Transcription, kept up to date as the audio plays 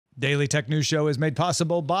Daily Tech News Show is made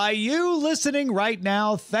possible by you listening right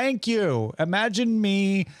now. Thank you. Imagine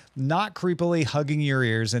me not creepily hugging your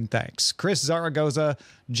ears in thanks. Chris Zaragoza,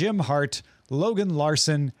 Jim Hart, Logan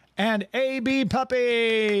Larson, and AB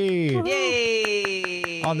Puppy.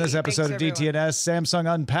 Yay! On this episode of DTNS,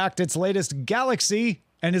 Samsung unpacked its latest Galaxy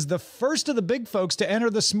and is the first of the big folks to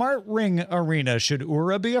enter the smart ring arena. Should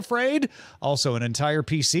Ura be afraid? Also, an entire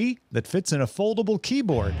PC that fits in a foldable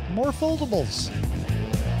keyboard. More foldables.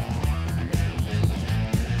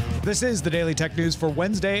 This is the Daily Tech News for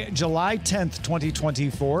Wednesday, July 10th,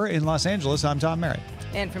 2024. In Los Angeles, I'm Tom Merritt.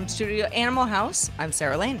 And from Studio Animal House, I'm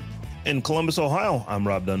Sarah Lane. In Columbus, Ohio, I'm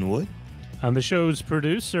Robb Dunewood. I'm the show's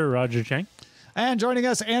producer, Roger Chang. And joining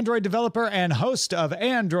us, Android developer and host of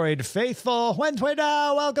Android Faithful, Huyen Tue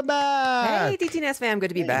Dao. Welcome back. Hey, DTNS fam. Good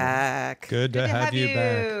to be back. Good to have you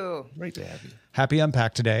back. Great to have you. Happy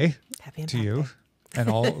Unpacked Day Happy to you and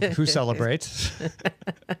all who celebrate.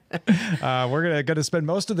 We're going to spend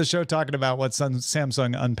most of the show talking about what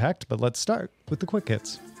Samsung unpacked, but let's start with the quick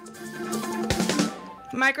hits.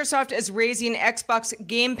 Microsoft is raising Xbox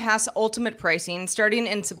Game Pass Ultimate pricing starting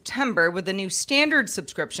in September with a new standard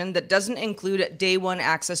subscription that doesn't include day one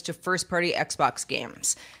access to first-party Xbox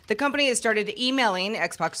games. The company has started emailing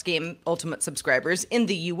Xbox Game Ultimate subscribers in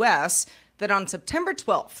the U.S. that on September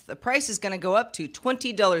 12th, the price is going to go up to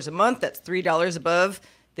 $20 a month. That's $3 above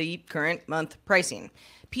the current month pricing.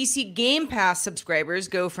 PC Game Pass subscribers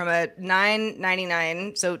go from a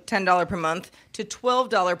 $9.99, so $10 per month, to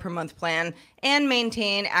 $12 per month plan and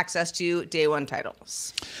maintain access to day one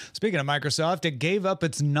titles. Speaking of Microsoft, it gave up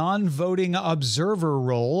its non-voting observer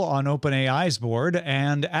role on OpenAI's board,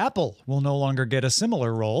 and Apple will no longer get a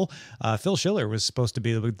similar role. Phil Schiller was supposed to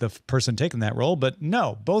be the person taking that role, but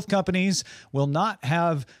no, both companies will not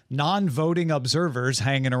have non-voting observers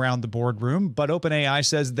hanging around the boardroom, but OpenAI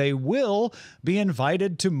says they will be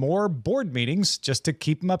invited to more board meetings just to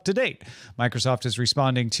keep them up to date. Microsoft is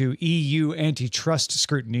responding to EU antitrust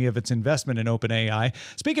scrutiny of its investment in OpenAI.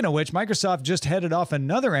 Speaking of which, Microsoft just headed off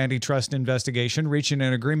another antitrust investigation, reaching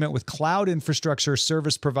an agreement with cloud infrastructure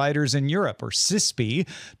service providers in Europe, or CISP,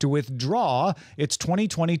 to withdraw its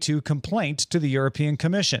 2022 complaint to the European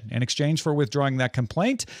Commission. In exchange for withdrawing that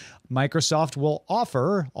complaint, Microsoft will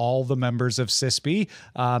offer all the members of CISP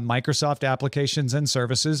Microsoft applications and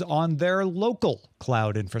services on their local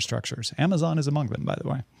cloud infrastructures. Amazon is among them, by the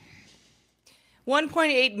way.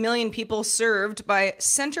 1.8 million people served by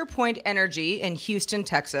CenterPoint Energy in Houston,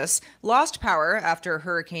 Texas, lost power after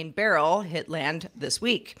Hurricane Beryl hit land this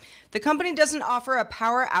week. The company doesn't offer a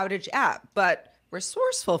power outage app, but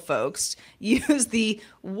resourceful folks use the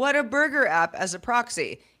Whataburger app as a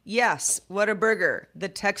proxy. Yes, Whataburger, the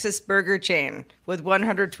Texas burger chain with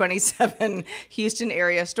 127 Houston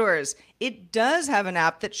area stores. It does have an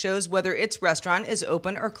app that shows whether its restaurant is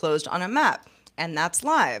open or closed on a map, and that's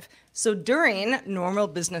live. So during normal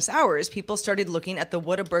business hours, people started looking at the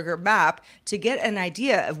Whataburger map to get an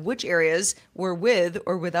idea of which areas were with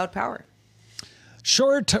or without power.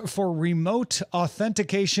 Short for Remote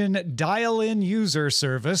Authentication Dial-In User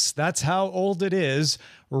Service. That's how old it is.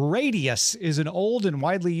 Radius is an old and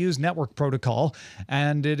widely used network protocol,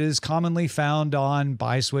 and it is commonly found on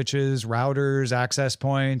buy switches, routers, access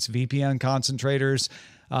points, VPN concentrators.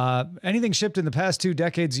 Anything shipped in the past 2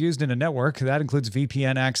 decades used in a network. That includes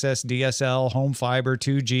VPN access, DSL, home fiber,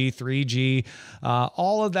 2G, 3G.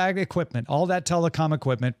 All of that equipment, all that telecom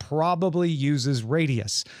equipment probably uses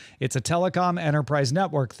Radius. It's a telecom enterprise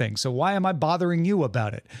network thing. So why am I bothering you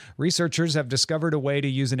about it? Researchers have discovered a way to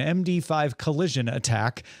use an MD5 collision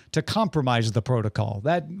attack to compromise the protocol.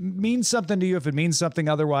 That means something to you if it means something.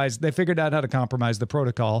 Otherwise, they figured out how to compromise the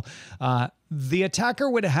protocol. The attacker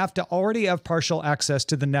would have to already have partial access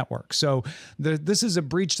to the network. So this is a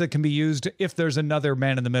breach that can be used if there's another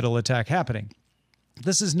man-in-the-middle attack happening.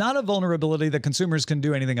 This is not a vulnerability that consumers can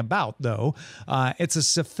do anything about, though. It's a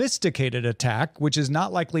sophisticated attack, which is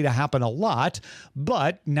not likely to happen a lot.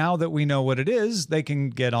 But now that we know what it is, they can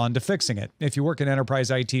get on to fixing it. If you work in enterprise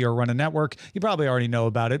IT or run a network, you probably already know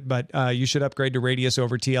about it. But you should upgrade to Radius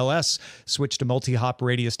over TLS, switch to multi-hop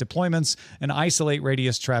Radius deployments, and isolate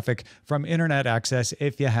Radius traffic from internet access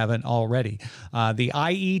if you haven't already. The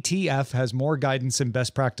IETF has more guidance and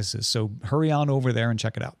best practices, so hurry on over there and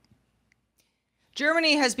check it out.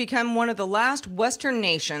 Germany has become one of the last Western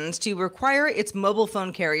nations to require its mobile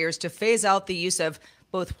phone carriers to phase out the use of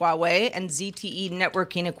both Huawei and ZTE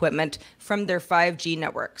networking equipment from their 5G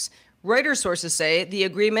networks. Reuters sources say the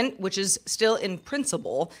agreement, which is still in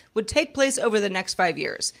principle, would take place over the next 5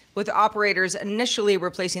 years, with operators initially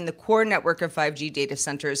replacing the core network of 5G data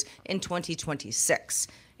centers in 2026.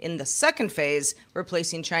 in the second phase,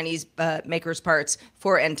 replacing Chinese makers' parts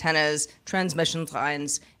for antennas, transmission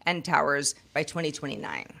lines, and towers by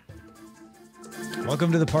 2029.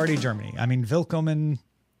 Welcome to the party, Germany. I mean, willkommen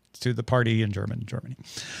to the party in Germany.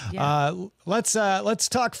 Yeah. Let's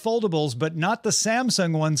talk foldables, but not the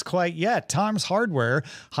Samsung ones quite yet. Tom's Hardware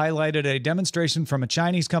highlighted a demonstration from a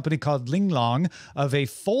Chinese company called Linglong of a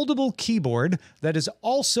foldable keyboard that is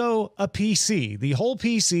also a PC. The whole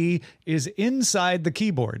PC is inside the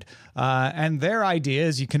keyboard. And their idea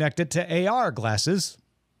is you connect it to AR glasses.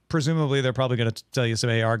 Presumably, they're probably going to sell you some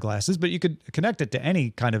AR glasses, but you could connect it to any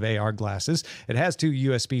kind of AR glasses. It has 2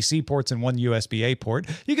 USB-C ports and 1 USB-A port.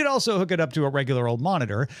 You could also hook it up to a regular old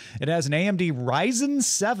monitor. It has an AMD Ryzen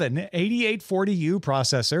 7 8840U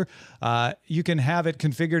processor. You can have it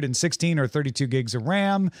configured in 16 or 32 gigs of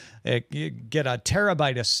RAM. You get a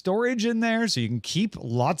terabyte of storage in there, so you can keep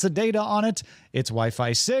lots of data on it. It's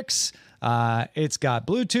Wi-Fi 6. It's got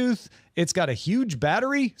Bluetooth. It's got a huge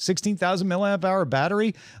battery, 16,000 milliamp hour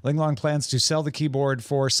battery. Linglong plans to sell the keyboard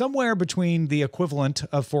for somewhere between the equivalent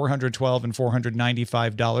of $412 and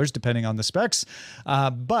 $495, depending on the specs.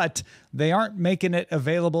 But they aren't making it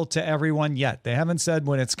available to everyone yet. They haven't said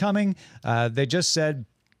when it's coming. They just said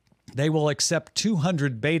they will accept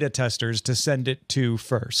 200 beta testers to send it to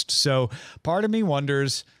first. So part of me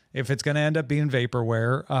wonders if it's going to end up being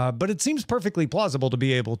vaporware, but it seems perfectly plausible to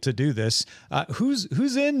be able to do this. Who's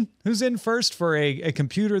in first for a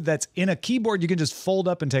computer that's in a keyboard you can just fold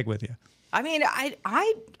up and take with you? I mean,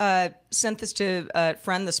 I sent this to a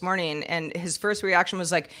friend this morning, and his first reaction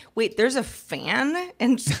was like, "Wait, there's a fan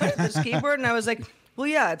inside this keyboard?" And I was like, "Well,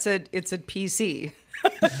 yeah, it's a PC."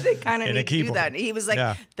 They kind of need to do that. And he was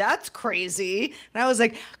like, "That's crazy," and I was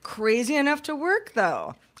like, "Crazy enough to work,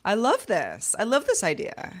 though." I love this. I love this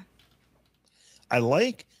idea. I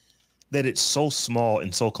like that it's so small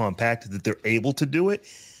and so compact that they're able to do it.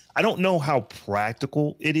 I don't know how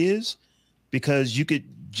practical it is, because you could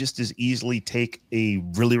just as easily take a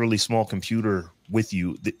really, really small computer with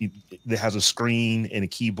you that has a screen and a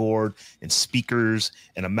keyboard and speakers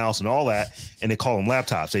and a mouse and all that, and they call them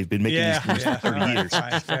laptops. They've been making these things for 30 years.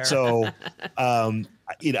 Right, so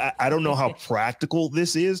I don't know how practical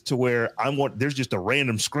this is, to where there's just a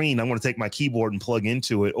random screen. I want to take my keyboard and plug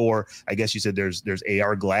into it. Or I guess you said there's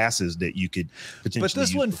AR glasses that you could potentially use. But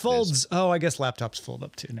this one folds. Oh, I guess laptops fold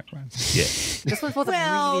up too. Never mind. Yeah. This one folds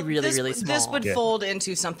up really small. This would fold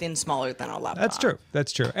into something smaller than a laptop.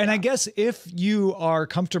 That's true. And I guess if you are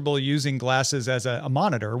comfortable using glasses as a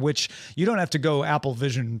monitor, which you don't have to go Apple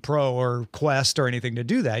Vision Pro or Quest or anything to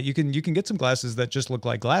do that, you can get some glasses that just look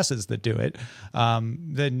like glasses that do it.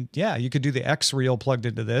 Then yeah, you could do the X reel plugged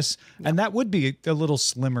into this, and that would be a little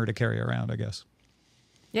slimmer to carry around, I guess.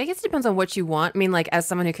 Yeah, I guess it depends on what you want. I mean, like, as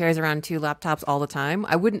someone who carries around 2 laptops all the time,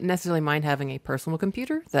 I wouldn't necessarily mind having a personal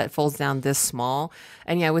computer that folds down this small.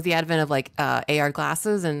 And yeah, with the advent of like AR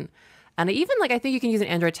glasses and even like, I think you can use an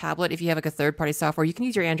Android tablet. If you have like a third-party software, you can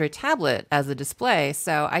use your Android tablet as a display.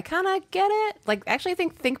 So I kind of get it. Like, actually, I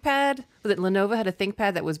think ThinkPad, Lenovo had a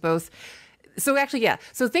ThinkPad that was both. So actually, yeah.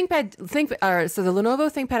 So so the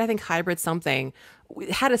Lenovo ThinkPad, I think hybrid something,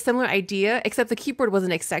 had a similar idea, except the keyboard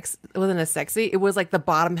wasn't as sexy. It was like the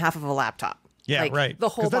bottom half of a laptop. Yeah, like, right. The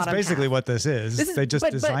whole bottom that's basically half. What this is. They just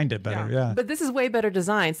designed it better. Yeah. But this is way better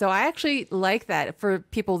design. So I actually like that for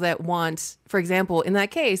people that want, for example, in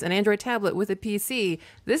that case, an Android tablet with a PC.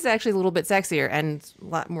 This is actually a little bit sexier and a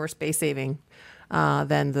lot more space saving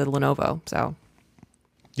than the Lenovo. So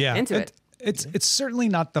yeah, into it. It's certainly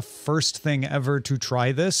not the first thing ever to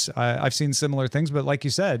try this. I've seen similar things, but like you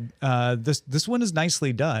said, this one is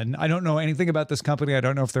nicely done. I don't know anything about this company. I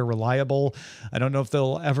don't know if they're reliable. I don't know if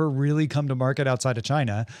they'll ever really come to market outside of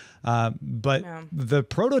China. But the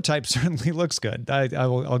prototype certainly looks good.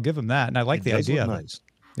 I'll give them that, and I like the idea. Nice.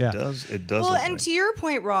 Yeah, it does. Well, and to your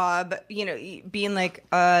point, Rob, being like,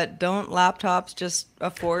 don't laptops just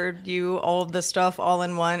afford you all of the stuff all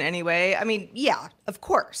in one anyway? I mean, yeah, of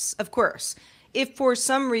course. If for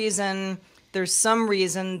some reason there's some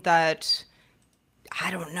reason that,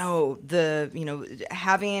 I don't know,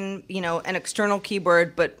 having, an external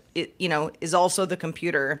keyboard, but it, is also the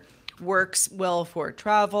computer, works well for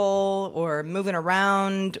travel or moving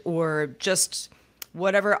around or just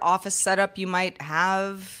whatever office setup you might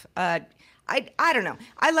have. I don't know.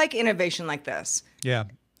 I like innovation like this. Yeah.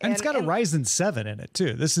 And it's got a Ryzen 7 in it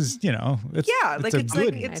too. This is, it's a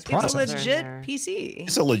legit PC.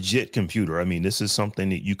 It's a legit computer. I mean, this is something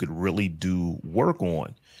that you could really do work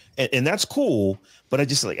on. And that's cool, but I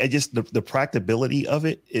just the practicability of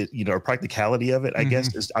it, or practicality of it, I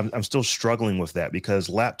guess is I'm still struggling with that, because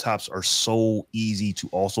laptops are so easy to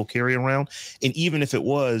also carry around. And even if it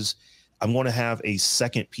was, I'm going to have a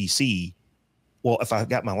second PC. Well, if I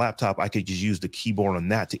got my laptop, I could just use the keyboard on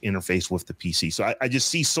that to interface with the PC. So I just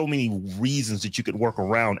see so many reasons that you could work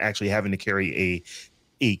around actually having to carry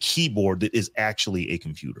a keyboard that is actually a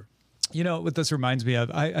computer. You know what this reminds me of?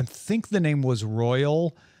 I think the name was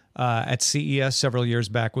Royal at CES several years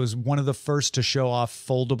back, was one of the first to show off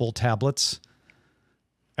foldable tablets.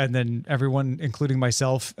 And then everyone, including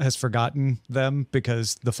myself, has forgotten them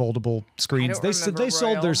because the foldable screens, they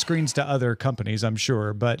sold their screens to other companies, I'm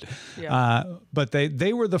sure. But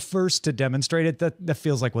they were the first to demonstrate it. That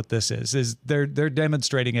feels like what this is they're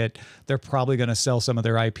demonstrating it. They're probably going to sell some of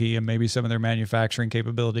their IP and maybe some of their manufacturing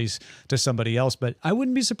capabilities to somebody else. But I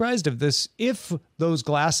wouldn't be surprised if those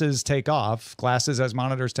glasses take off, glasses as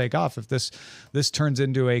monitors take off, if this turns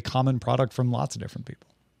into a common product from lots of different people.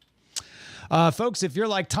 Folks, if you're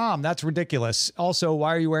like Tom, that's ridiculous. Also,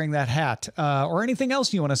 why are you wearing that hat? Or anything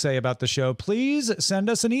else you want to say about the show, please send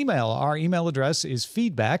us an email. Our email address is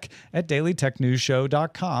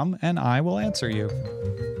feedback@dailytechnewsshow.com, and I will answer you.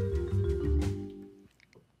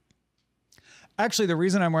 Actually, the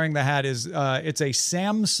reason I'm wearing the hat is it's a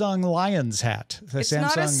Samsung Lion's hat. It's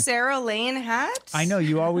not a Sarah Lane hat? I know,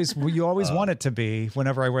 you always want it to be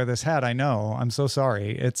whenever I wear this hat. I know. I'm so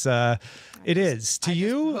sorry. It is. To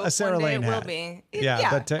you, a Sarah Lane hat. It will be. Yeah,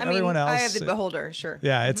 but to everyone else. I have the beholder, sure.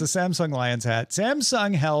 Yeah, it's a Samsung Lion's hat.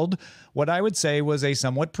 Samsung held what I would say was a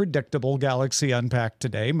somewhat predictable Galaxy Unpacked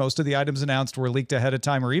today. Most of the items announced were leaked ahead of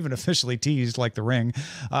time or even officially teased, like the Ring.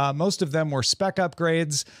 Most of them were spec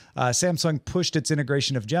upgrades. Samsung pushed its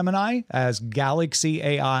integration of Gemini as Galaxy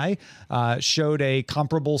AI, showed a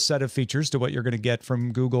comparable set of features to what you're going to get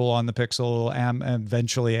from Google on the Pixel, and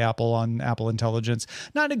eventually Apple on Apple Intelligence.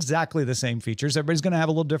 Not exactly the same features. Everybody's going to have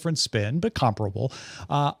a little different spin, but comparable.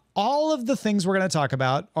 All of the things we're going to talk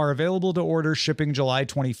about are available to order shipping July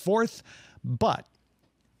 24th. But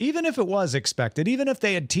even if it was expected, even if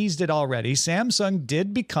they had teased it already, Samsung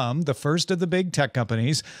did become the first of the big tech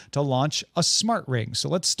companies to launch a smart ring. So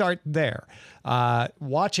let's start there.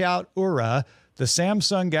 Watch out, Oura. The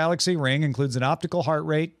Samsung Galaxy Ring includes an optical heart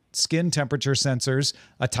rate, skin temperature sensors,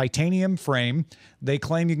 a titanium frame. They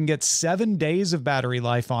claim you can get 7 days of battery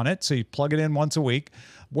life on it, so you plug it in once a week.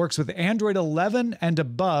 Works with Android 11 and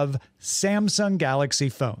above Samsung Galaxy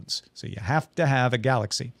phones. So you have to have a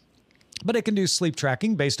Galaxy. But it can do sleep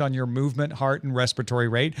tracking based on your movement, heart, and respiratory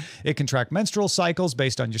rate. It can track menstrual cycles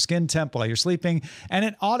based on your skin temp while you're sleeping. And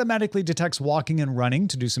it automatically detects walking and running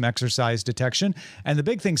to do some exercise detection. And the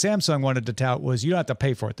big thing Samsung wanted to tout was you don't have to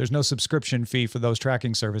pay for it. There's no subscription fee for those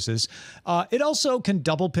tracking services. It also can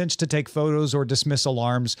double pinch to take photos or dismiss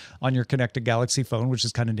alarms on your connected Galaxy phone, which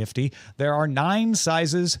is kind of nifty. There are 9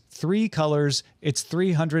 sizes, 3 colors. It's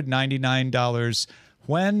 $399.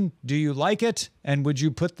 When do you like it, and would you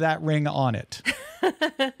put that ring on it?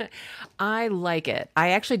 I like it. I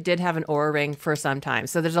actually did have an Oura ring for some time,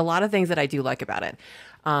 so there's a lot of things that I do like about it.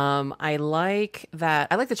 I like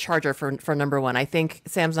the charger for number one. I think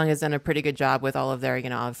Samsung has done a pretty good job with all of their,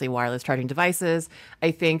 obviously wireless charging devices.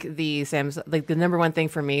 I think the number one thing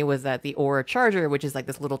for me was that the Oura charger, which is like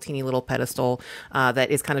this little teeny little pedestal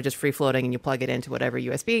that is kind of just free floating and you plug it into whatever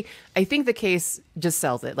USB. I think the case just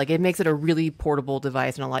sells it. Like it makes it a really portable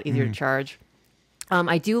device and a lot easier to charge.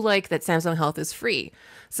 I do like that Samsung Health is free.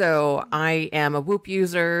 So I am a Whoop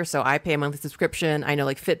user, so I pay a monthly subscription. I know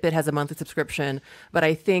like Fitbit has a monthly subscription, but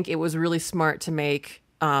I think it was really smart to make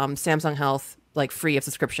Samsung Health like free of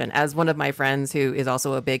subscription. As one of my friends who is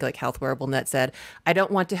also a big like health wearable nut said, I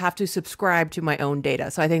don't want to have to subscribe to my own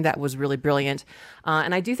data. So I think that was really brilliant.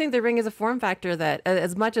 And I do think the Ring is a form factor that,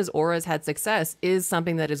 as much as Aura's had success, is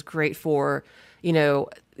something that is great for,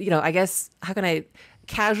 I guess, how can I...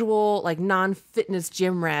 casual, like non-fitness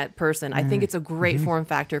gym rat person. I think it's a great form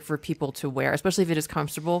factor for people to wear, especially if it is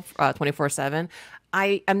comfortable 24/7.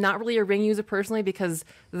 I am not really a ring user personally because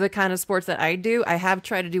the kind of sports that I do, I have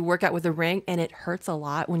tried to do workout with a ring and it hurts a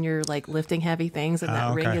lot when you're like lifting heavy things and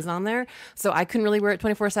that ring is on there. So I couldn't really wear it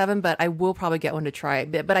 24/7, but I will probably get one to try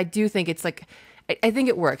it. But I do think it's like, I think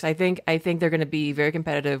it works. I think they're going to be very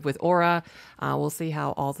competitive with Oura. We'll see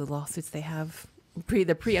how all the lawsuits they have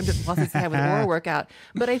the preemptive lawsuits they have with Oura workout.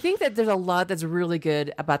 But I think that there's a lot that's really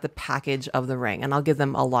good about the package of the Ring, and I'll give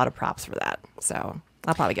them a lot of props for that. So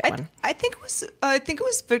I'll probably get one. I think it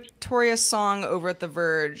was Victoria Song over at The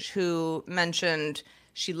Verge who mentioned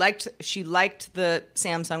she liked the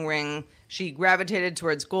Samsung Ring. She gravitated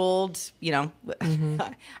towards gold. I'm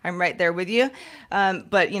right there with you.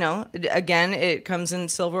 But again, it comes in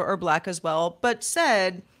silver or black as well. But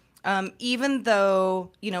said, even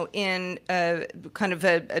though, in a kind of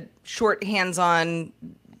a short hands-on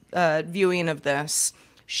viewing of this,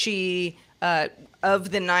 she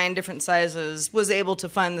of the 9 different sizes, was able to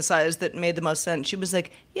find the size that made the most sense. She was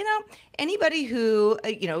like, anybody who,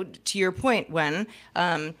 to your point, when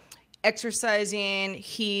exercising,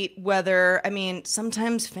 heat, weather, I mean,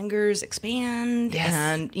 sometimes fingers expand. Yes.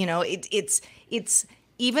 And, it's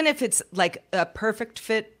even if it's like a perfect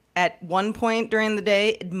fit at one point during the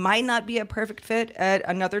day, it might not be a perfect fit at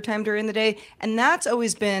another time during the day. And that's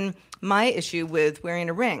always been my issue with wearing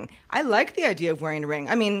a ring. I like the idea of wearing a ring.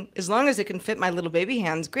 I mean, as long as it can fit my little baby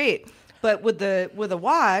hands, great. But with a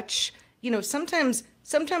watch, sometimes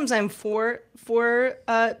I'm four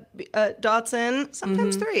dots in,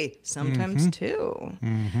 sometimes 3, sometimes 2.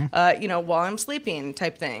 While I'm sleeping,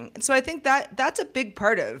 type thing. And so I think that's a big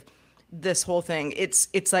part of this whole thing.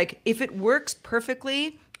 It's like, if it works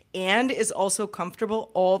perfectly and is also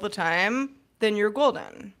comfortable all the time, then you're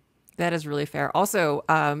golden. That is really fair. Also,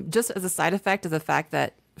 just as a side effect of the fact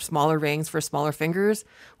that smaller rings for smaller fingers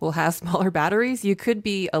will have smaller batteries, you could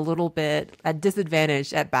be a little bit at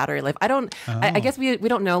disadvantage at battery life. I guess we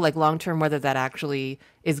don't know like long term whether that actually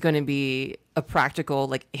is going to be a practical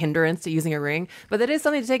like hindrance to using a ring, but that is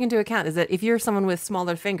something to take into account, is that if you're someone with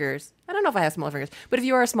smaller fingers, I don't know if I have smaller fingers, but if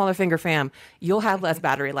you are a smaller finger fam, you'll have less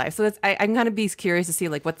battery life. So I'm going to be curious to see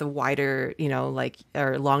like what the wider,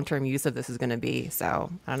 or long-term use of this is going to be.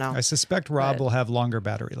 So I don't know. I suspect Rob will have longer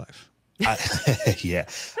battery life. Yeah.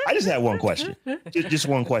 I just had one question. Just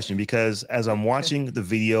one question, because as I'm watching the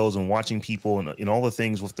videos and watching people and all the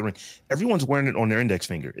things with the ring, everyone's wearing it on their index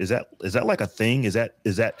finger. Is that like a thing? Is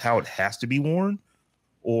that how it has to be worn?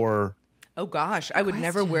 Or oh gosh, I would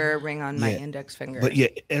never wear a ring on my index finger. But yeah,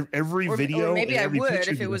 every video, or maybe I would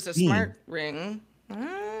if it was a smart seen. Ring.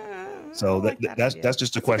 So that's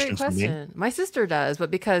just a question for me. My sister does,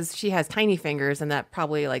 but because she has tiny fingers, and that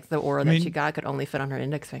probably like the aura that she got could only fit on her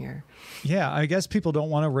index finger. Yeah, I guess people don't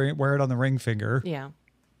want to wear it on the ring finger. Yeah,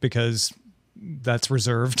 because that's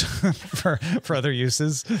reserved for other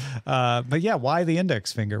uses. But yeah, why the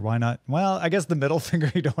index finger? Why not? Well, I guess the middle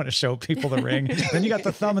finger, you don't want to show people the ring. Then you got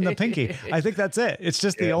the thumb and the pinky. I think that's it. It's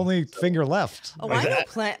just the only finger left. Oh,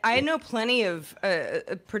 I know plenty of,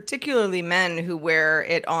 particularly men who wear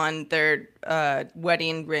it on their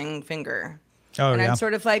wedding ring finger. Oh, and yeah. I'm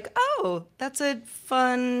sort of like, oh, that's a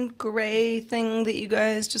fun gray thing that you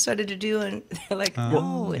guys decided to do. And they're like,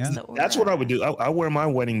 no, it's the aura. That's what I would do. I wear my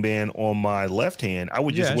wedding band on my left hand. I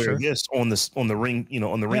would just wear this on the ring,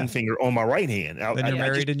 on the ring finger on my right hand. Then you're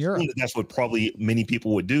married in Europe. That's what probably many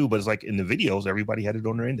people would do. But it's like in the videos, everybody had it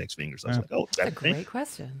on their index finger. So I was like, oh, that's a great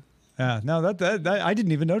question. Yeah, no, that I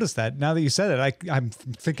didn't even notice that. Now that you said it, I'm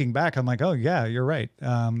thinking back. I'm like, oh yeah, you're right.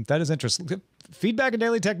 That is interesting. Feedback at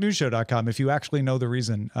dailytechnewsshow.com if you actually know the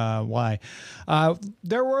reason why.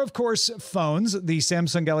 There were, of course, phones, the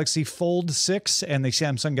Samsung Galaxy Fold 6 and the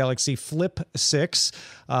Samsung Galaxy Flip 6.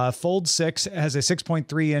 Fold 6 has a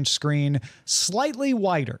 6.3-inch screen, slightly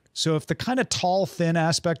wider. So if the kind of tall, thin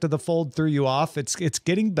aspect of the Fold threw you off, it's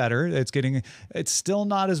getting better. It's still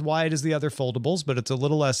not as wide as the other foldables, but it's a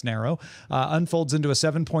little less narrow. Unfolds into a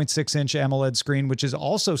 7.6-inch AMOLED screen, which is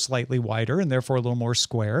also slightly wider and therefore a little more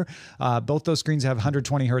square. Both those screens have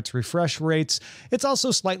 120 hertz refresh rates. It's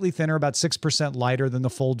also slightly thinner, about 6% lighter than the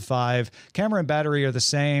Fold 5. Camera and battery are the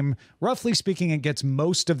same. Roughly speaking, it gets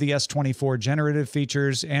most of the S24 generative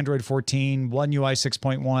features, Android 14, One UI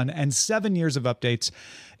 6.1, and 7 years of updates.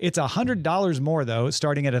 It's $100 more, though,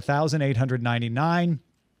 starting at $1,899.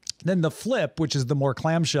 Then the Flip, which is the more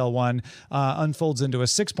clamshell one, unfolds into a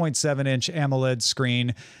 6.7-inch AMOLED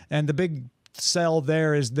screen. And the big sell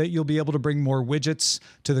there is that you'll be able to bring more widgets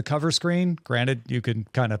to the cover screen. Granted, you can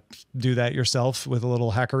kind of do that yourself with a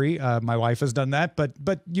little hackery. My wife has done that, but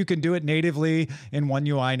you can do it natively in One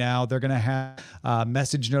UI now. They're going to have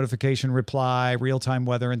message notification reply, real-time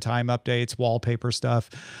weather and time updates, wallpaper stuff.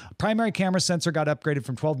 Primary camera sensor got upgraded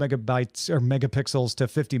from 12 megapixels to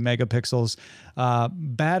 50 megapixels.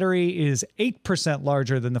 Battery is 8%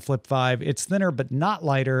 larger than the Flip 5. It's thinner but not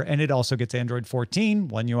lighter, and it also gets Android 14,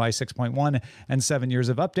 One UI 6.1, and 7 years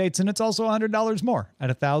of updates, and it's also $100 more at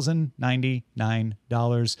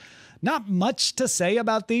 $1,099. Not much to say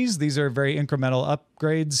about these. These are very incremental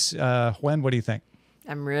upgrades. Huyen, what do you think?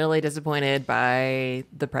 I'm really disappointed by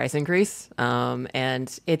the price increase,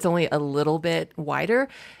 and it's only a little bit wider.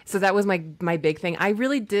 So that was my big thing. I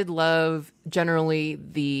really did love generally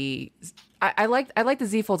I like the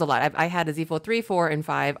Z Folds a lot. I had a Z Fold 3, 4, and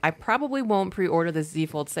 5. I probably won't pre-order the Z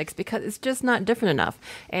Fold 6 because it's just not different enough.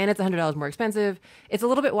 And it's $100 more expensive. It's a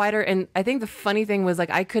little bit wider. And I think the funny thing was, like,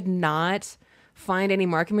 I could not find any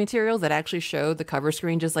marketing materials that actually showed the cover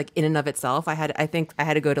screen just like in and of itself. I think I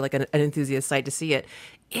had to go to like an enthusiast site to see it.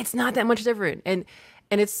 It's not that much different. And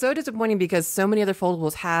And it's so disappointing because so many other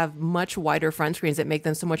foldables have much wider front screens that make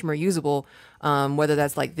them so much more usable. Whether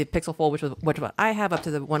that's like the Pixel Fold, which is what I have, up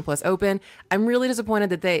to the OnePlus Open. I'm really disappointed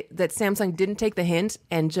that Samsung didn't take the hint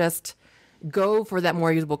and just go for that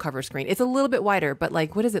more usable cover screen. It's a little bit wider, but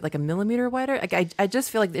like, what is it, like a millimeter wider? Like, I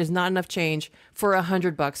just feel like there's not enough change for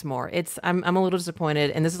 $100 more. I'm a little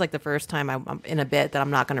disappointed, and this is like the first time I'm in a bit that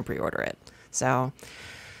I'm not going to pre-order it. So.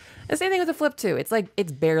 The same thing with the Flip too. It's like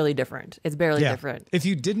it's barely different. It's barely different. If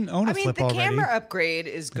you didn't own a Flip already, the camera upgrade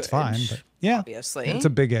is good. It's fine, but yeah, obviously it's a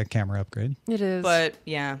big camera upgrade. It is, but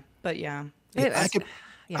yeah.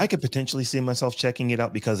 I could potentially see myself checking it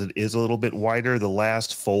out because it is a little bit wider. The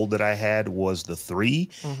last Fold that I had was the 3,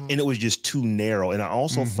 and it was just too narrow. And I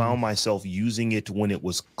also found myself using it when it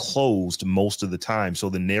was closed most of the time. So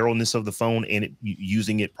the narrowness of the phone and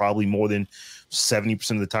using it probably more than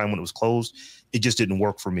 70% of the time when it was closed, it just didn't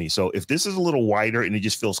work for me. So if this is a little wider and it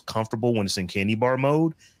just feels comfortable when it's in candy bar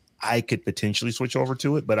mode, I could potentially switch over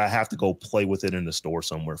to it, but I have to go play with it in the store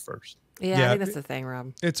somewhere first. Yeah, I think that's the thing,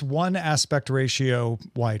 Rob. It's one aspect ratio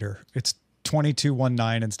wider. It's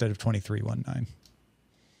 22:19 instead of 23:19.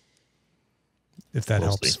 If that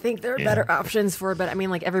helps. I think there are better options for it, but I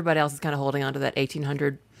mean, like everybody else is kind of holding on to that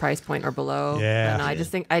 1800 price point or below. Yeah. And I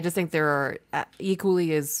just think there are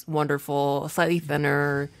equally as wonderful, slightly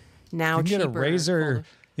thinner, now you can cheaper. Get a Razor.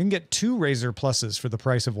 You can get 2 Razor Pluses for the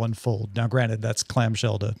price of 1 Fold. Now, granted, that's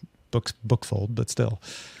clamshell to book fold, but still,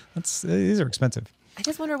 these are expensive. I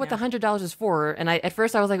just wonder what the $100 is for. And at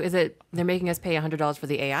first I was like, is it they're making us pay $100 for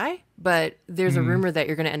the AI? But there's a rumor that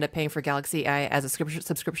you're going to end up paying for Galaxy AI as a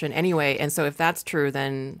subscription anyway. And so if that's true,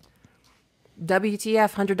 then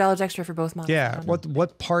WTF, $100 extra for both models. Yeah.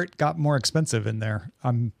 What part got more expensive in there?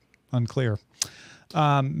 I'm unclear.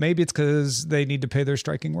 Maybe it's because they need to pay their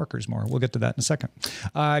striking workers more. We'll get to that in a second.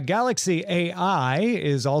 Galaxy AI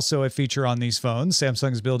is also a feature on these phones.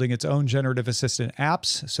 Samsung is building its own generative assistant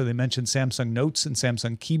apps. So they mentioned Samsung Notes and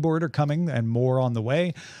Samsung Keyboard are coming and more on the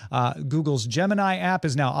way. Google's Gemini app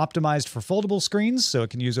is now optimized for foldable screens, so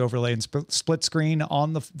it can use overlay and split screen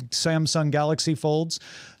on the Samsung Galaxy Folds.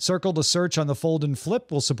 Circle to search on the Fold and Flip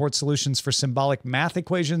will support solutions for symbolic math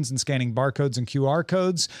equations and scanning barcodes and QR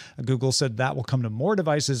codes. Google said that will come to more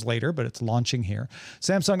devices later, but it's launching here.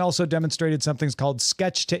 Samsung also demonstrated something called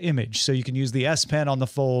sketch to image. So you can use the S Pen on the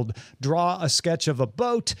Fold, draw a sketch of a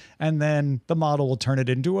boat, and then the model will turn it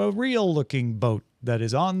into a real looking boat that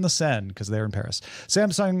is on the Seine because they're in Paris.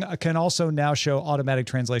 Samsung can also now show automatic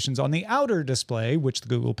translations on the outer display, which the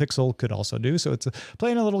Google Pixel could also do. So it's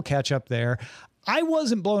playing a little catch up there. I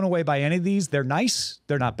wasn't blown away by any of these. They're nice.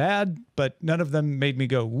 They're not bad, but none of them made me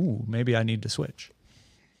go, ooh, maybe I need to switch.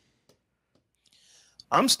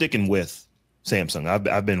 I'm sticking with Samsung.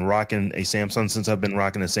 I've been rocking a Samsung since I've been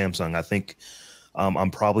rocking a Samsung. I think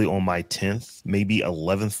I'm probably on my 10th, maybe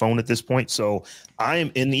 11th phone at this point. So I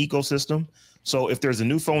am in the ecosystem. So if there's a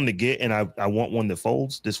new phone to get and I want one that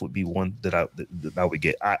folds, this would be one that I would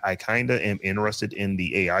get. I kind of am interested in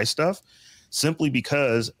the AI stuff simply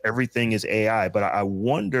because everything is AI. But I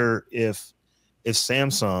wonder if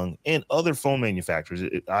Samsung and other phone manufacturers,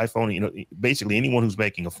 iPhone, basically anyone who's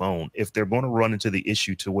making a phone, if they're going to run into the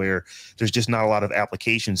issue to where there's just not a lot of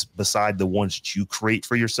applications beside the ones that you create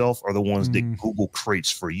for yourself or the ones that Google creates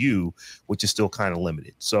for you, which is still kind of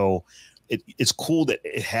limited. So it's cool that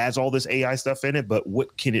it has all this AI stuff in it, but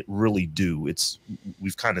what can it really do?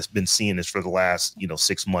 We've kind of been seeing this for the last,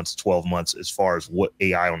 6 months, 12 months, as far as what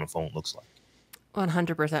AI on the phone looks like.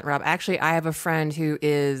 100%, Rob. Actually, I have a friend who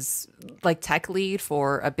is like tech lead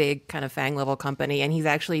for a big kind of FANG level company, and he's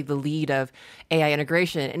actually the lead of AI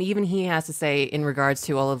integration. And even he has to say, in regards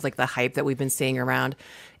to all of like the hype that we've been seeing around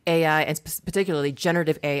AI and particularly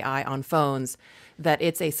generative AI on phones, that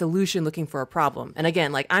it's a solution looking for a problem. And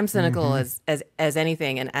again, like I'm cynical as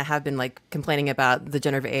anything, and I have been like complaining about the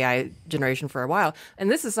generative AI generation for a while.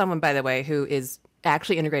 And this is someone, by the way, who is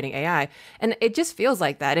actually integrating AI. And it just feels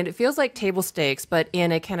like that. And it feels like table stakes, but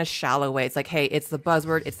in a kind of shallow way. It's like, hey, it's the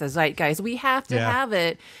buzzword, it's the zeitgeist. We have to have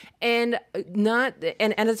it. And as a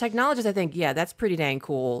technologist, I think, yeah, that's pretty dang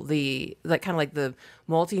cool. The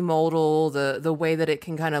multimodal, the way that it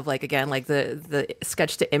can kind of like, again, like the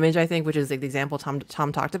sketch to image, I think, which is like the example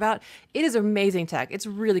Tom talked about. It is amazing tech. It's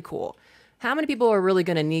really cool. How many people are really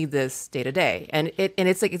going to need this day to day? And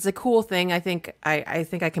it's a cool thing. I think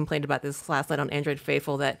I complained about this last night on Android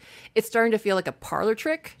Faithful, that it's starting to feel like a parlor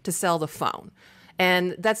trick to sell the phone.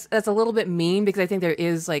 And that's a little bit mean, because I think there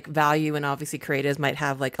is like value, and obviously creatives might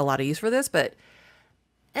have like a lot of use for this, but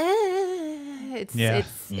it's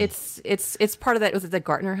part of that. Was it the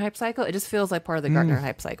Gartner hype cycle? It just feels like part of the Gartner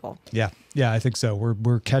hype cycle. Yeah, I think so.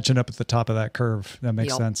 We're catching up at the top of that curve. That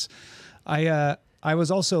makes sense. I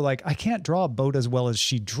was also like, I can't draw a boat as well as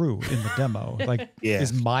she drew in the demo. Like,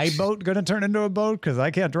 is my boat going to turn into a boat? Because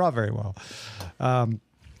I can't draw very well.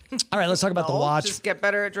 All right, let's talk about the watch. Just get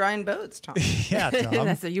better at drawing boats, Tom. Yeah, Tom.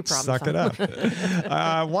 That's a you problem. Suck it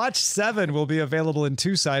up. Watch 7 will be available in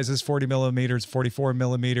 2 sizes, 40 millimeters, 44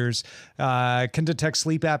 millimeters. Can detect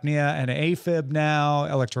sleep apnea and AFib now,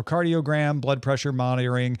 electrocardiogram, blood pressure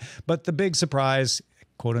monitoring. But the big surprise,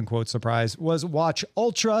 quote unquote surprise, was Watch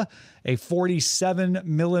Ultra, a 47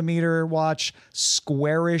 millimeter watch,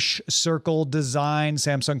 squarish circle design.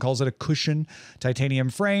 Samsung calls it a cushion, titanium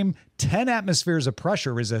frame, 10 atmospheres of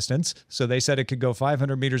pressure resistance. So they said it could go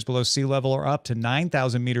 500 meters below sea level or up to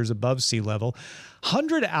 9,000 meters above sea level.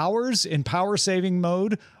 100 hours in power saving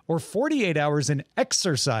mode or 48 hours in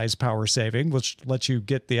exercise power saving, which lets you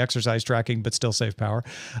get the exercise tracking but still save power.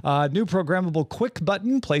 New programmable quick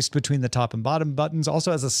button placed between the top and bottom buttons.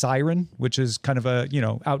 Also has a siren, which is kind of a,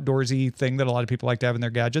 outdoorsy thing that a lot of people like to have in their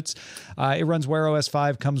gadgets. It runs Wear OS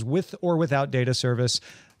 5, comes with or without data service.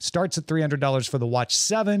 Starts at $300 for the Watch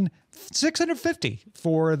 7, $650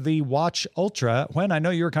 for the Watch Ultra. When I know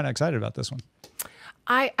you were kind of excited about this one.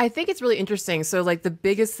 I think it's really interesting. So like the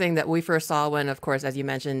biggest thing that we first saw when, of course, as you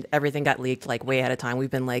mentioned, everything got leaked like way ahead of time.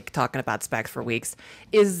 We've been like talking about specs for weeks,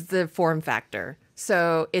 is the form factor.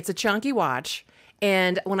 So it's a chunky watch.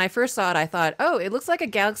 And when I first saw it, I thought, oh, it looks like a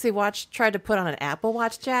Galaxy Watch tried to put on an Apple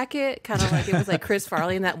Watch jacket, kind of like it was like Chris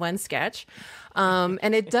Farley in that one sketch.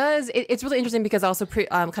 And it does, it's really interesting because also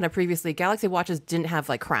kind of previously, Galaxy Watches didn't have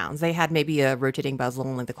like crowns. They had maybe a rotating bezel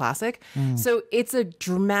like the classic. So it's a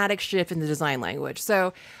dramatic shift in the design language.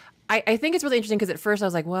 So I think it's really interesting because at first I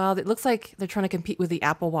was like, well, it looks like they're trying to compete with the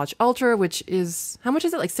Apple Watch Ultra, which is, how much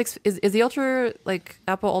is it? Like is the Ultra, like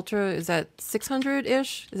Apple Ultra, is that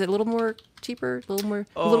 600-ish? Is it a little more cheaper? A little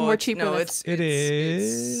more cheaper? No, it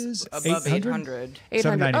is above 800.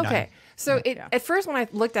 800. Okay. So at first when I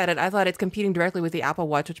looked at it, I thought it's competing directly with the Apple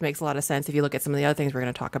Watch, which makes a lot of sense if you look at some of the other things we're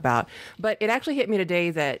going to talk about. But it actually hit me today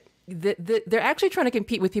that they're actually trying to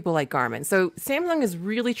compete with people like Garmin. So Samsung is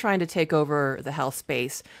really trying to take over the health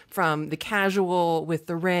space from the casual with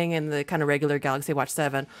the Ring and the kind of regular Galaxy Watch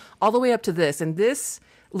 7 all the way up to this. And this,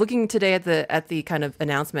 looking today at the kind of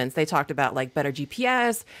announcements, they talked about like better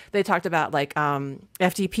GPS. They talked about like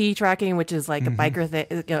FTP tracking, which is like a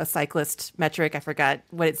biker a cyclist metric. I forgot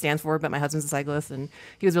what it stands for, but my husband's a cyclist and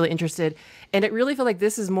he was really interested. And it really felt like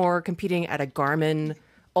this is more competing at a Garmin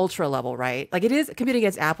Ultra level, right? Like it is competing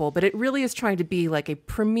against Apple, but it really is trying to be like a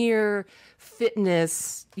premier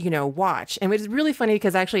fitness, watch. And it's really funny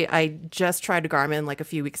because actually I just tried a Garmin like a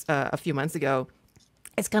few months ago.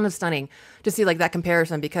 It's kind of stunning to see like that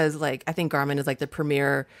comparison because like I think Garmin is like the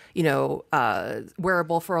premier,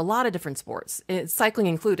 wearable for a lot of different sports, cycling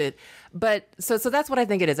included. But so that's what I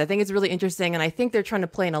think it is. I think it's really interesting, and I think they're trying to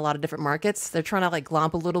play in a lot of different markets. They're trying to like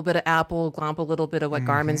glomp a little bit of Apple, glomp a little bit of what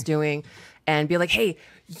Garmin's doing, and be like, hey,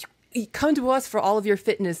 you come to us for all of your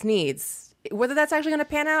fitness needs. Whether that's actually going to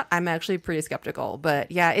pan out, I'm actually pretty skeptical.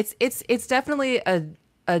 But yeah, it's definitely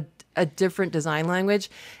a different design language.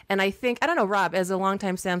 And I think, I don't know, Rob, as a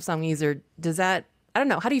longtime Samsung user, does that, I don't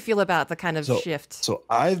know, how do you feel about the kind of shift? So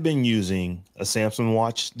I've been using a Samsung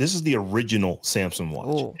watch. This is the original Samsung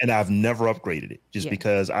watch. And I've never upgraded it just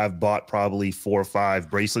because I've bought probably 4 or 5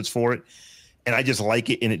 bracelets for it. And I just like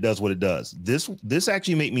it and it does what it does. This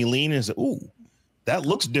actually made me lean and say, ooh, that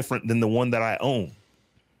looks different than the one that I own.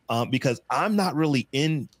 Because I'm not really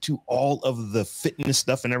into all of the fitness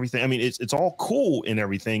stuff and everything. I mean, it's all cool and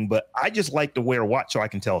everything, but I just like to wear a watch so I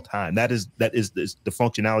can tell time. That is the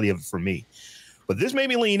functionality of it for me. But this made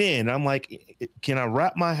me lean in. I'm like, can I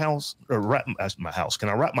wrap my Can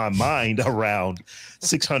I wrap my mind around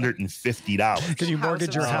 $650? Can you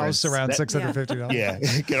mortgage your house around $650? Yeah.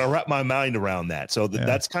 Can I wrap my mind around that? So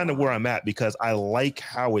that's kind of where I'm at because I like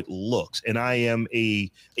how it looks. And I am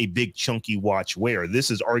a big chunky watch wearer.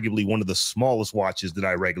 This is arguably one of the smallest watches that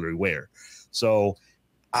I regularly wear. So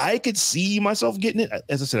I could see myself getting it.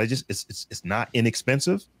 As I said, it's not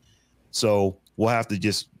inexpensive. So we'll have to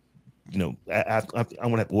just,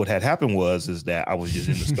 what had happened is that I was just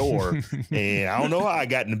in the store and I don't know how I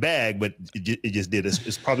got in the bag, but it just did.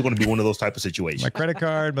 It's probably going to be one of those type of situations. My credit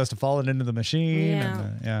card must have fallen into the machine.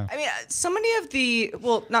 Yeah. I mean,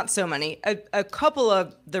 not so many, a couple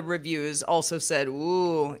of the reviews also said,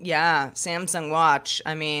 ooh, yeah, Samsung watch.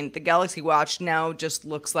 I mean, the Galaxy Watch now just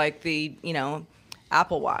looks like the,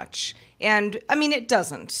 Apple Watch. And I mean, it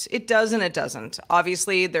doesn't. It does and it doesn't.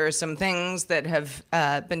 Obviously, there are some things that have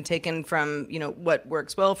been taken from, what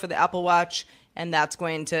works well for the Apple Watch. And that's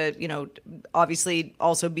going to, obviously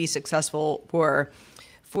also be successful for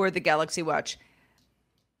the Galaxy Watch.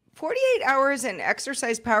 48 hours in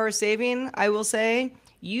exercise power saving, I will say,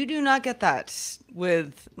 you do not get that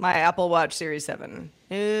with my Apple Watch Series 7.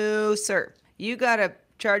 No, sir. You got to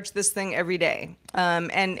charge this thing every day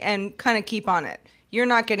and kind of keep on it. You're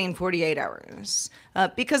not getting 48 hours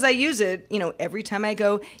because I use it, every time I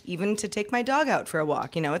go, even to take my dog out for a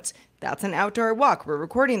walk. That's an outdoor walk. We're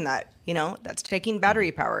recording that, that's taking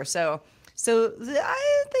battery power. So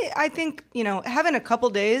I think, having a couple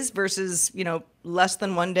days versus, less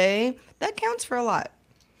than one day, that counts for a lot.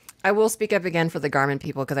 I will speak up again for the Garmin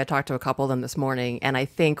people because I talked to a couple of them this morning, and I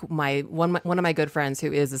think one of my good friends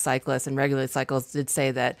who is a cyclist and regularly cycles did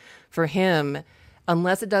say that for him,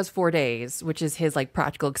 unless it does 4 days, which is his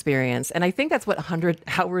practical experience, and I think that's what 100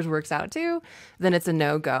 hours works out to, then it's a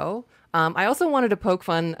no-go. I also wanted to poke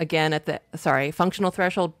fun again at the functional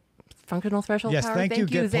threshold yes, power. Thank you,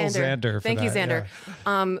 Xander. Thank you, Xander.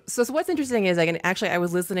 Yeah. So what's interesting is I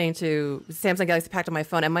was listening to Samsung Galaxy Packed on my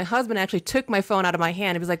phone, and my husband actually took my phone out of my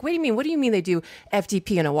hand. He was like, "What do you mean? What do you mean they do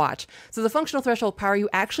FTP in a watch?" So the functional threshold power, you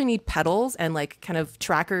actually need pedals and kind of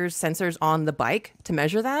trackers, sensors on the bike to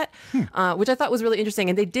measure that, which I thought was really interesting.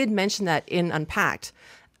 And they did mention that in Unpacked.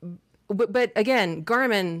 But again,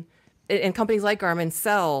 Garmin and companies like Garmin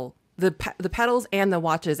sell the pedals and the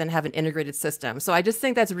watches and have an integrated system. So I just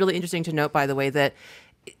think that's really interesting to note, by the way, that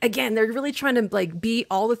again, they're really trying to be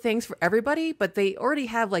all the things for everybody, but they already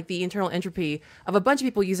have the internal entropy of a bunch of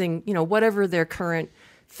people using, whatever their current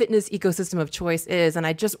fitness ecosystem of choice is. And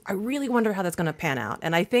I really wonder how that's going to pan out.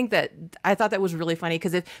 And I thought that was really funny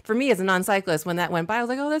because for me as a non-cyclist, when that went by, I was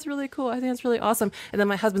like, oh, that's really cool. I think that's really awesome. And then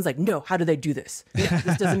my husband's like, no, how do they do this?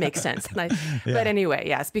 This doesn't make sense. And But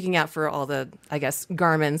anyway, speaking out for all the, I guess,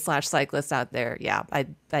 Garmin/cyclists out there. Yeah, I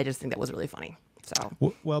just think that was really funny.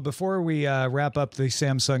 So. Well, before we wrap up the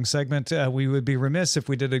Samsung segment, we would be remiss if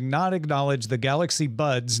we did not acknowledge the Galaxy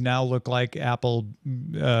Buds now look like Apple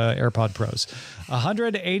AirPod Pros.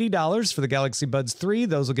 $180 for the Galaxy Buds 3.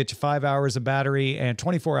 Those will get you 5 hours of battery and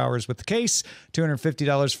 24 hours with the case.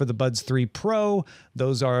 $250 for the Buds 3 Pro.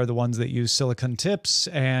 Those are the ones that use silicone tips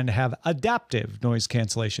and have adaptive noise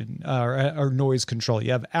cancellation or noise control.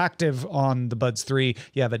 You have active on the Buds 3.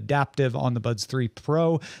 You have adaptive on the Buds 3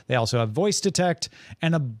 Pro. They also have voice detect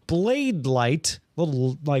and a blade light,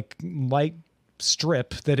 little light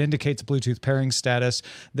strip that indicates Bluetooth pairing status.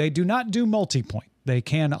 They do not do multi-point. They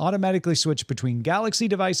can automatically switch between Galaxy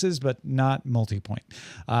devices, but not multi-point.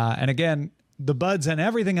 And again, the Buds and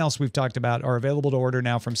everything else we've talked about are available to order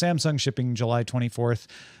now from Samsung, shipping July 24th.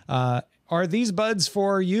 Are these Buds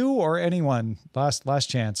for you or anyone? Last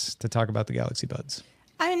chance to talk about the Galaxy Buds.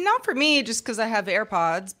 Not for me, just because I have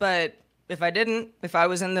AirPods, but if I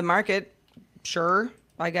was in the market, sure,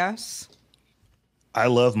 I guess. I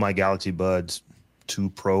love my Galaxy Buds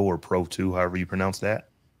 2 Pro or Pro 2, however you pronounce that.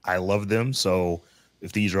 I love them. So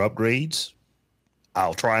if these are upgrades,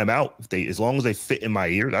 I'll try them out. As long as they fit in my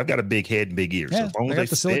ears. I've got a big head and big ears. Yeah, so as long as they got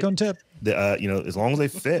the silicone tip. As long as they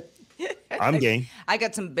fit, I'm game. I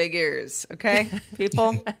got some big ears. Okay,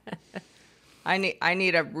 people. I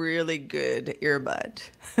need a really good earbud.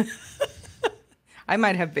 I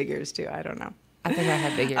might have big ears too. I don't know. I think I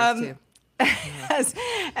have big ears too.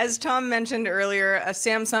 As Tom mentioned earlier,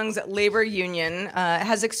 Samsung's labor union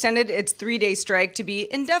has extended its 3-day strike to be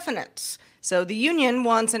indefinite. So the union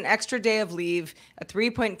wants an extra day of leave, a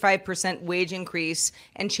 3.5% wage increase,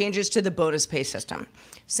 and changes to the bonus pay system.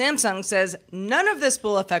 Samsung says none of this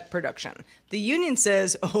will affect production. The union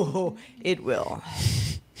says, oh, it will.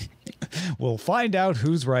 We'll find out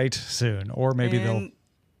who's right soon, or maybe they'll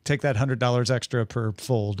take that $100 extra per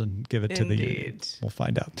fold and give it to the union. We'll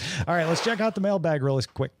find out. All right, let's check out the mailbag really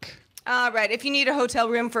quick. All right. If you need a hotel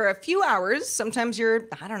room for a few hours, sometimes you're,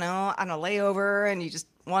 on a layover and you just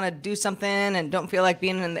want to do something and don't feel like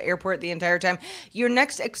being in the airport the entire time, your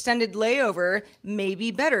next extended layover may be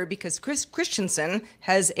better because Chris Christensen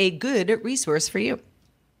has a good resource for you.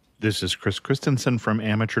 This is Chris Christensen from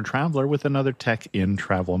Amateur Traveler with another Tech in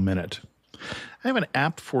Travel Minute. I have an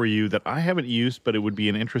app for you that I haven't used, but it would be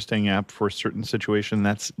an interesting app for a certain situation.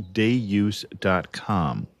 That's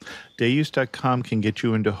dayuse.com. Dayuse.com can get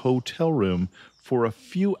you into hotel room for a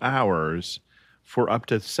few hours for up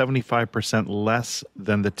to 75% less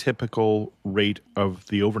than the typical rate of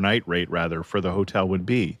the overnight rate, rather, for the hotel would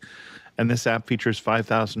be. And this app features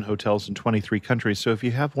 5,000 hotels in 23 countries. So if you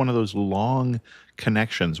have one of those long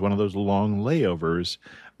connections, one of those long layovers,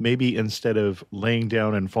 maybe instead of laying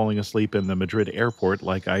down and falling asleep in the Madrid airport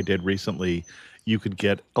like I did recently, you could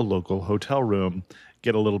get a local hotel room,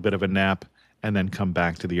 get a little bit of a nap, and then come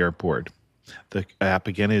back to the airport. The app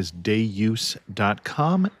again is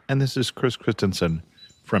dayuse.com, and this is Chris Christensen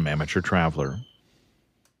from Amateur Traveler.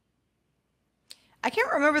 I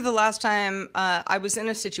can't remember the last time I was in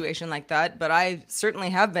a situation like that, but I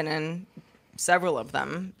certainly have been in several of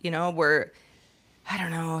them, where, I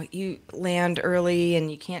don't know, you land early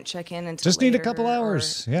and you can't check in until Just need a later, couple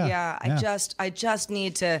hours. Yeah. I just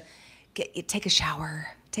need to take a shower,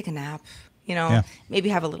 take a nap, maybe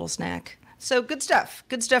have a little snack. So good stuff.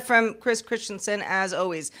 Good stuff from Chris Christensen, as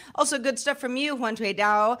always. Also good stuff from you, Huyen Tue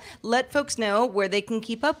Dao. Let folks know where they can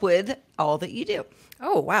keep up with all that you do.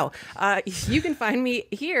 Oh, wow. You can find me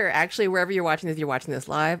here, actually, wherever you're watching this. You're watching this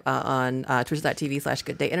live on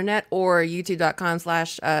twitch.tv/gooddayinternet or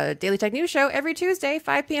youtube.com/Daily Tech News Show every Tuesday,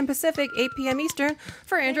 5 p.m. Pacific, 8 p.m. Eastern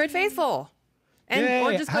for Android Faithful.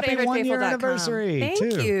 Or just go to happy 1 year AndroidFaithful.com. anniversary. Thank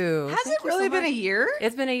too. you. Has Thank it you really so been a much. year?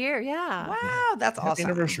 It's been a year, yeah. Wow, that's awesome.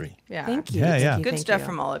 Anniversary. Yeah. Thank you. Yeah, yeah. Thank you, Good thank stuff you.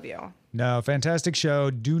 from all of you. No, fantastic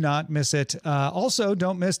show. Do not miss it. Also,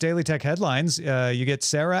 don't miss Daily Tech Headlines. You get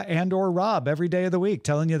Sarah and or Rob every day of the week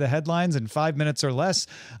telling you the headlines in 5 minutes or less.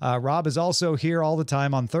 Rob is also here all the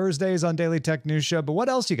time on Thursdays on Daily Tech News Show. But what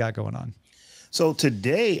else you got going on? So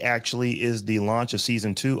today actually is the launch of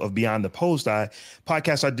season 2 of Beyond the Post,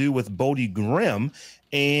 podcast I do with Bodie Grimm.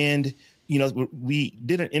 And, we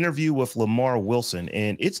did an interview with Lamar Wilson,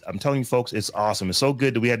 and I'm telling you folks, it's awesome. It's so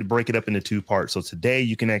good that we had to break it up into 2 parts. So today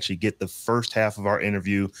you can actually get the first half of our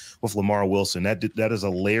interview with Lamar Wilson. That is a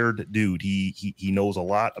layered dude. He knows a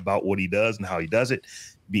lot about what he does and how he does it.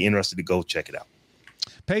 Be interested to go check it out.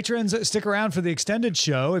 Patrons, stick around for the extended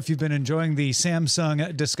show. If you've been enjoying the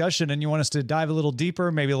Samsung discussion and you want us to dive a little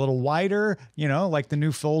deeper, maybe a little wider, like the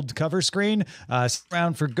new fold cover screen, stick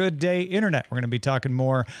around for Good Day Internet. We're going to be talking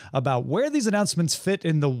more about where these announcements fit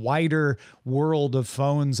in the wider world of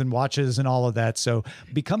phones and watches and all of that. So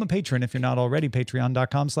become a patron if you're not already,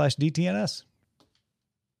 patreon.com/DTNS.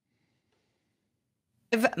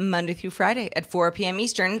 Monday through Friday at 4 p.m.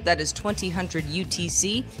 Eastern. That is 2000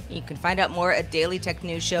 UTC. You can find out more at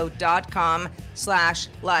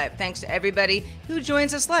dailytechnewsshow.com/live. Thanks to everybody who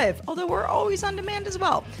joins us live, although we're always on demand as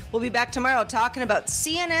well. We'll be back tomorrow talking about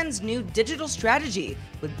CNN's new digital strategy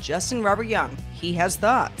with Justin Robert Young. He has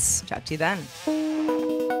thoughts. Talk to you then.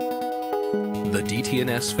 The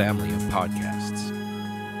DTNS family of podcasts,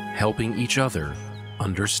 helping each other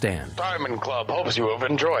understand. Diamond Club hopes you have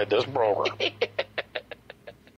enjoyed this program.